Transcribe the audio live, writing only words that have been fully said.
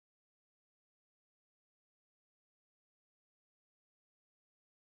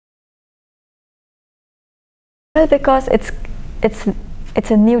Well, because it's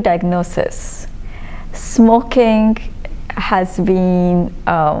a new diagnosis. Smoking has been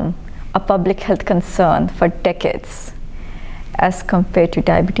a public health concern for decades, as compared to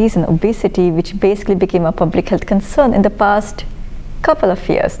diabetes and obesity, which basically became a public health concern in the past couple of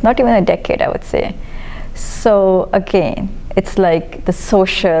years, not even a decade, I would say. So again, it's like the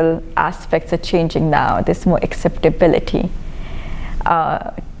social aspects are changing now. There's more acceptability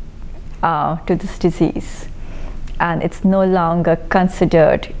to this disease, and it's no longer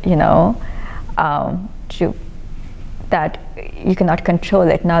considered, that you cannot control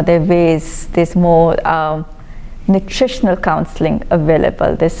it. Now there's more nutritional counseling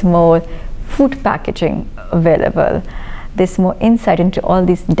available. There's more food packaging available. There's more insight into all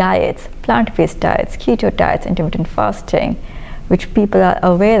these diets, plant-based diets, keto diets, intermittent fasting, which people are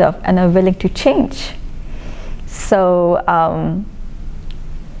aware of and are willing to change. So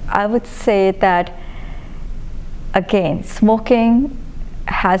I would say that, again, smoking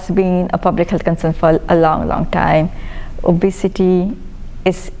has been a public health concern for a long, long time. Obesity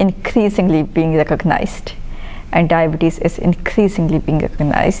is increasingly being recognized, and diabetes is increasingly being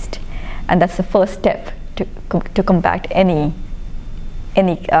recognized, and that's the first step to combat any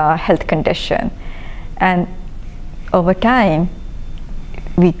health condition. And over time,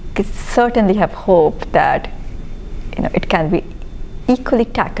 we certainly have hope that it can be equally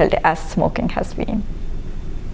tackled as smoking has been.